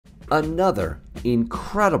Another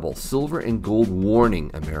incredible silver and gold warning,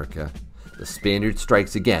 America. The Spaniard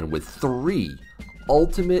strikes again with 3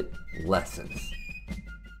 ultimate lessons.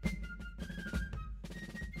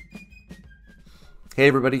 Hey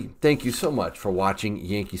everybody, thank you so much for watching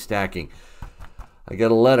Yankee Stacking. I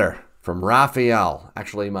got a letter from Rafael,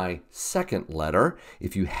 actually my second letter.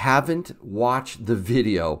 If you haven't watched the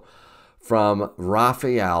video from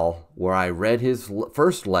Rafael where I read his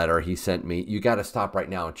first letter he sent me, you got to stop right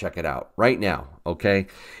now and check it out. Right now, okay?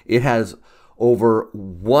 It has over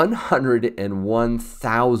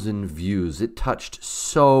 101,000 views. It touched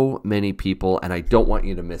so many people, and I don't want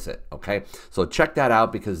you to miss it, okay? So check that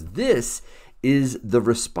out, because this is the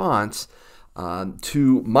response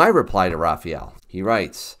to my reply to Rafael. He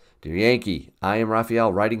writes, "Dear Yankee, I am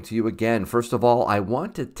Rafael writing to you again. First of all, I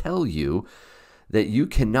want to tell you that you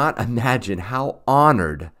cannot imagine how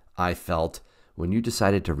honored I felt when you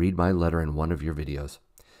decided to read my letter in one of your videos.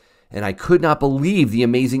 And I could not believe the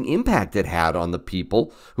amazing impact it had on the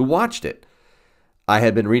people who watched it. I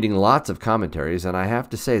had been reading lots of commentaries, and I have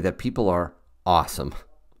to say that people are awesome.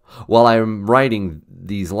 While I am writing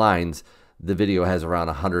these lines, the video has around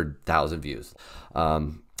 100,000 views.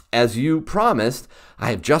 As you promised, I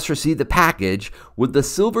have just received the package with the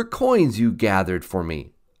silver coins you gathered for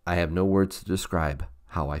me. I have no words to describe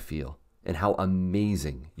how I feel and how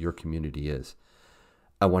amazing your community is.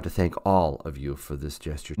 I want to thank all of you for this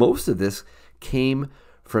gesture. Most of this came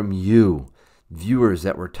from you, viewers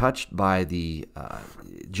that were touched by the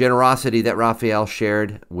generosity that Rafael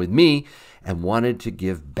shared with me and wanted to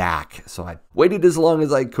give back. So I waited as long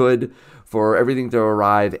as I could for everything to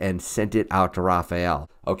arrive and sent it out to Rafael.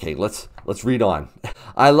 Okay, let's read on.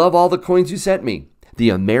 I love all the coins you sent me. The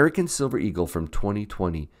American Silver Eagle from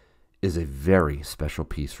 2020 is a very special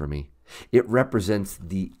piece for me. It represents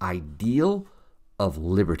the ideal of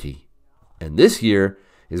liberty. And this year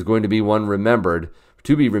is going to be one to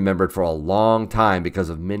be remembered for a long time because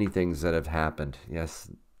of many things that have happened. Yes,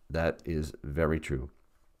 that is very true.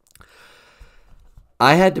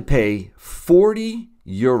 I had to pay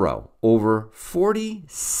 €40, over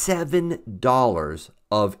 $47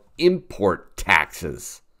 of import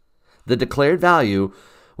taxes. The declared value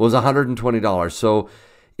was $120, so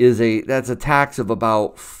that's a tax of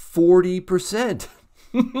about 40%.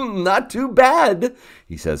 Not too bad,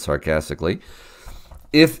 he says sarcastically.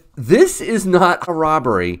 If this is not a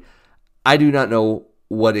robbery, I do not know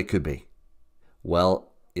what it could be.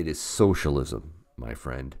 Well, it is socialism, my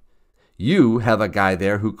friend. You have a guy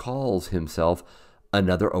there who calls himself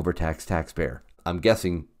another overtaxed taxpayer. I'm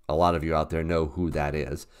guessing a lot of you out there know who that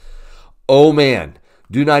is. Oh man,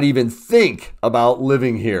 do not even think about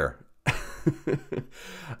living here.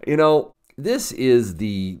 You know, this is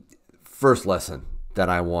the first lesson that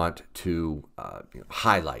I want to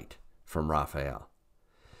highlight from Rafael.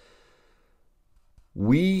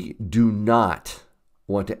 We do not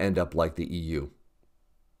want to end up like the EU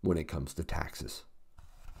when it comes to taxes.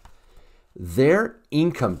 Their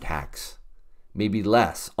income tax may be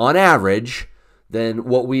less, on average, than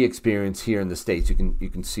what we experience here in the States. You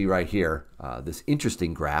can see right here this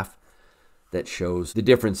interesting graph that shows the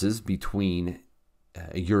differences between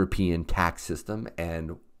a European tax system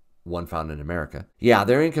and one found in America. Yeah,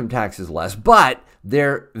 their income tax is less, but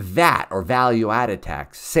their VAT, or value-added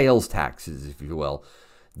tax, sales taxes, if you will,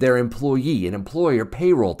 their employee and employer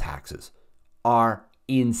payroll taxes are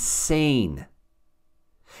insane.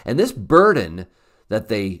 And this burden that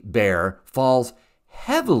they bear falls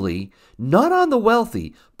heavily not on the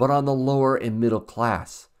wealthy, but on the lower and middle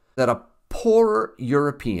class. That a poorer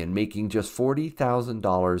European making just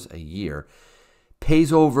 $40,000 a year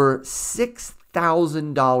pays over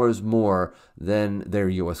 $6,000 more than their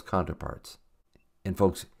U.S. counterparts. And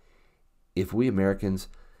folks, if we Americans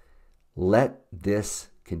let this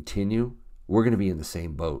continue, we're going to be in the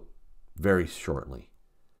same boat very shortly.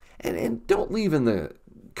 And don't leave in the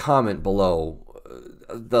comment below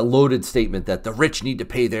the loaded statement that the rich need to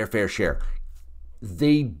pay their fair share.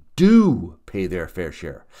 They do pay their fair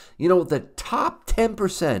share. You know, the top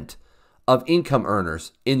 10% of income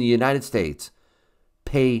earners in the United States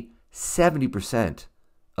pay 70%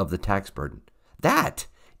 of the tax burden. That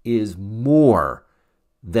is more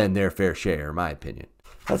than their fair share, in my opinion.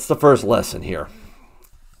 That's the first lesson here.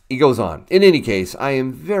 He goes on. In any case, I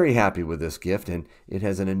am very happy with this gift, and it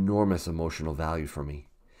has an enormous emotional value for me.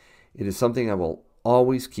 It is something I will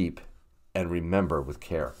always keep and remember with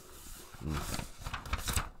care.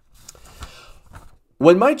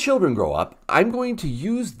 When my children grow up, I'm going to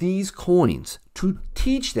use these coins to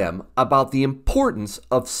teach them about the importance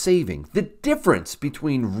of saving, the difference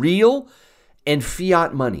between real and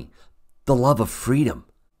fiat money, the love of freedom.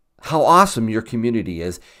 how awesome your community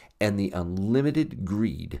is, and the unlimited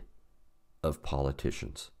greed of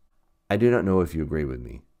politicians. I do not know if you agree with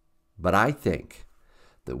me, but I think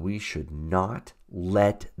that we should not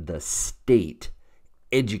let the state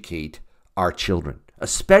educate our children,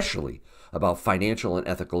 especially about financial and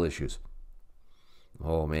ethical issues.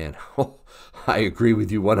 Oh man, I agree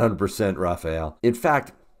with you 100%, Rafael. In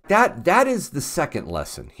fact, that is the second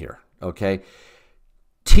lesson here, okay?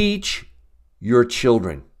 Teach your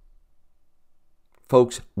children.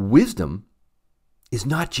 Folks, wisdom is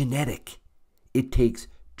not genetic. It takes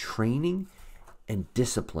training and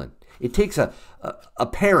discipline. It takes a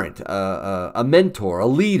parent, a mentor, a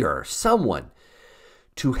leader, someone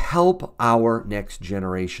to help our next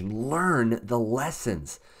generation learn the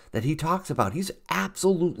lessons that he talks about. He's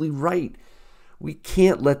absolutely right. We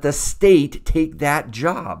can't let the state take that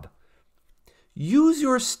job. Use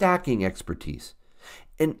your stacking expertise.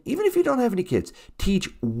 And even if you don't have any kids, teach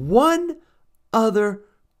one other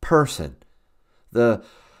person the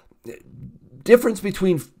difference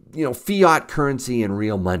between, fiat currency and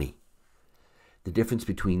real money. The difference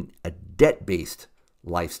between a debt-based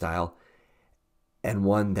lifestyle and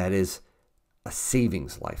one that is a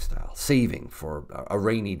savings lifestyle. Saving for a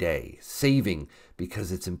rainy day. Saving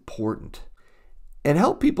because it's important. And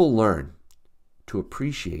help people learn to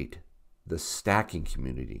appreciate the stacking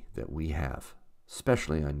community that we have,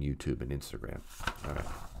 especially on YouTube and Instagram. All right.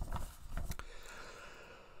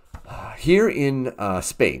 Here in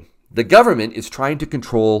Spain, the government is trying to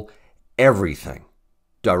control everything,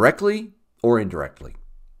 directly or indirectly.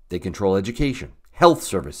 They control education, health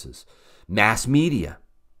services, mass media,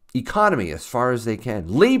 economy as far as they can,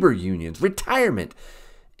 labor unions, retirement,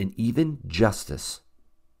 and even justice.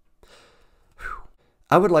 Whew.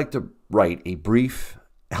 I would like to write a brief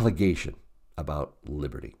allegation about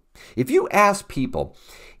liberty. If you ask people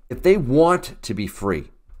if they want to be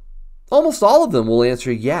free, almost all of them will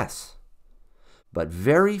answer yes. But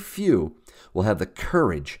very few will have the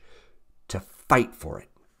courage to fight for it.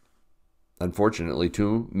 Unfortunately,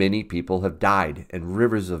 too many people have died, and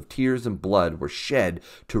rivers of tears and blood were shed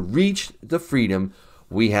to reach the freedom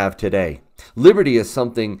we have today. Liberty is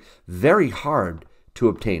something very hard to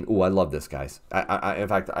obtain. Oh, I love this, guys. In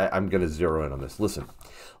fact, I'm going to zero in on this. Listen,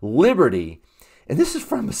 liberty, and this is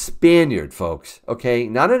from a Spaniard, folks, okay?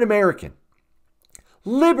 Not an American.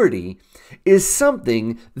 Liberty is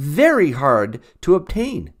something very hard to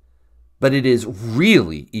obtain, but it is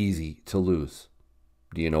really easy to lose.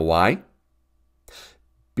 Do you know why?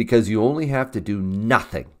 Because you only have to do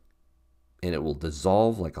nothing, and it will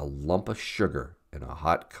dissolve like a lump of sugar in a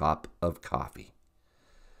hot cup of coffee.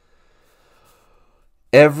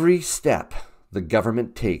 Every step the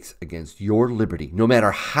government takes against your liberty, no matter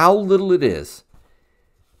how little it is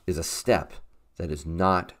a step that is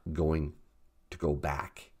not going to go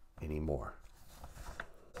back anymore.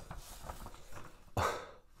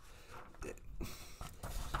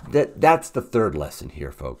 That's the third lesson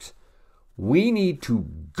here, folks. We need to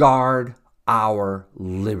guard our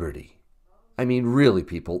liberty. I mean, really,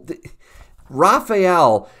 people.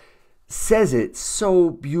 Rafael says it so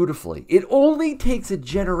beautifully. It only takes a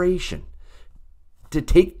generation to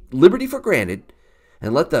take liberty for granted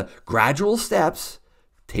and let the gradual steps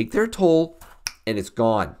take their toll, and it's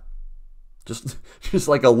gone. Just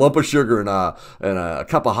like a lump of sugar and a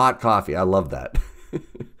cup of hot coffee. I love that.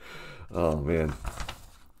 Oh, man.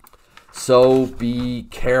 So be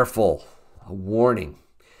careful. A warning.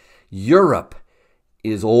 Europe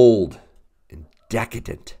is old and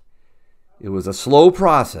decadent. It was a slow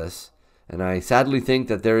process, and I sadly think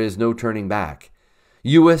that there is no turning back.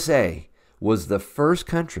 USA was the first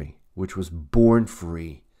country which was born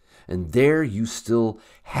free, and there you still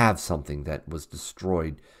have something that was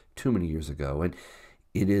destroyed too many years ago, and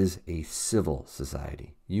it is a civil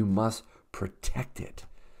society. You must protect it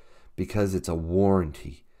because it's a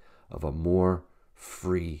warranty of a more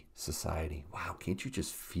free society. Wow, can't you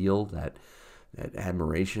just feel that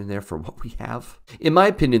admiration there for what we have? In my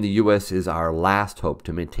opinion, the U.S. is our last hope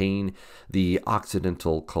to maintain the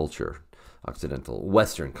Occidental culture,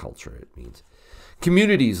 Western culture, it means.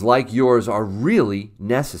 Communities like yours are really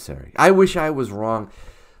necessary. I wish I was wrong,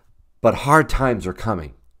 but hard times are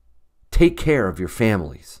coming. Take care of your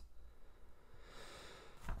families.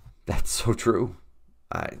 That's so true.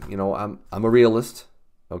 I'm a realist.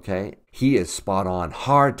 Okay, he is spot on.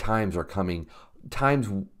 Hard times are coming, times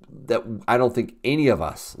that I don't think any of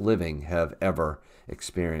us living have ever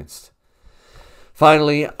experienced.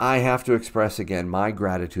 Finally, I have to express again my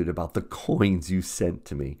gratitude about the coins you sent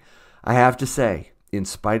to me. I have to say, in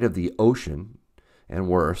spite of the ocean and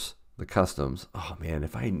worse, the customs, oh man,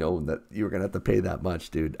 if I had known that you were going to have to pay that much,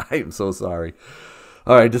 dude, I am so sorry.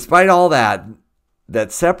 All right, despite all that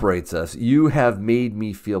separates us, you have made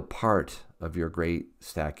me feel part of your great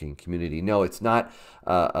stacking community. No, it's not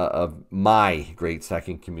of my great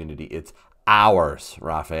stacking community. It's ours,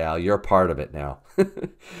 Rafael. You're part of it now.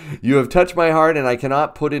 You have touched my heart, and I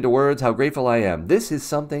cannot put into words how grateful I am. This is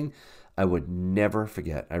something I would never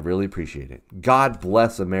forget. I really appreciate it. God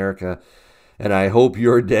bless America, and I hope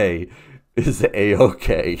your day is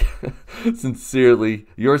A-OK. Sincerely,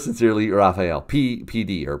 yours sincerely, Rafael.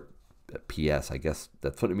 PD or PS, I guess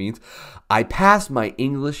that's what it means. I passed my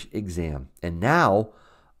English exam, and now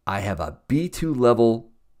I have a B2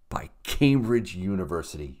 level by Cambridge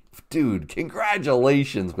University. Dude,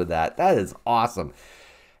 congratulations with that. That is awesome.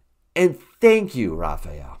 And thank you,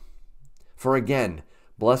 Rafael, for again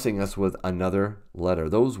blessing us with another letter.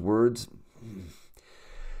 Those words,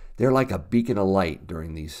 they're like a beacon of light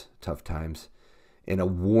during these tough times and a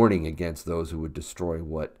warning against those who would destroy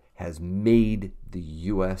what has made the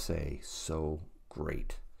USA so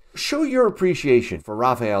great. Show your appreciation for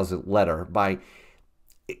Rafael's letter by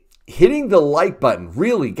hitting the like button.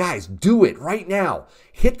 Really, guys, do it right now.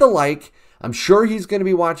 Hit the like. I'm sure he's going to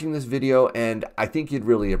be watching this video, and I think you'd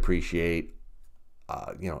really appreciate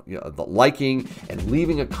the liking and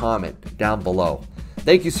leaving a comment down below.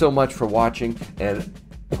 Thank you so much for watching, and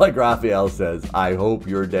like Rafael says, I hope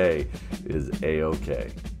your day is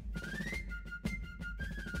A-OK.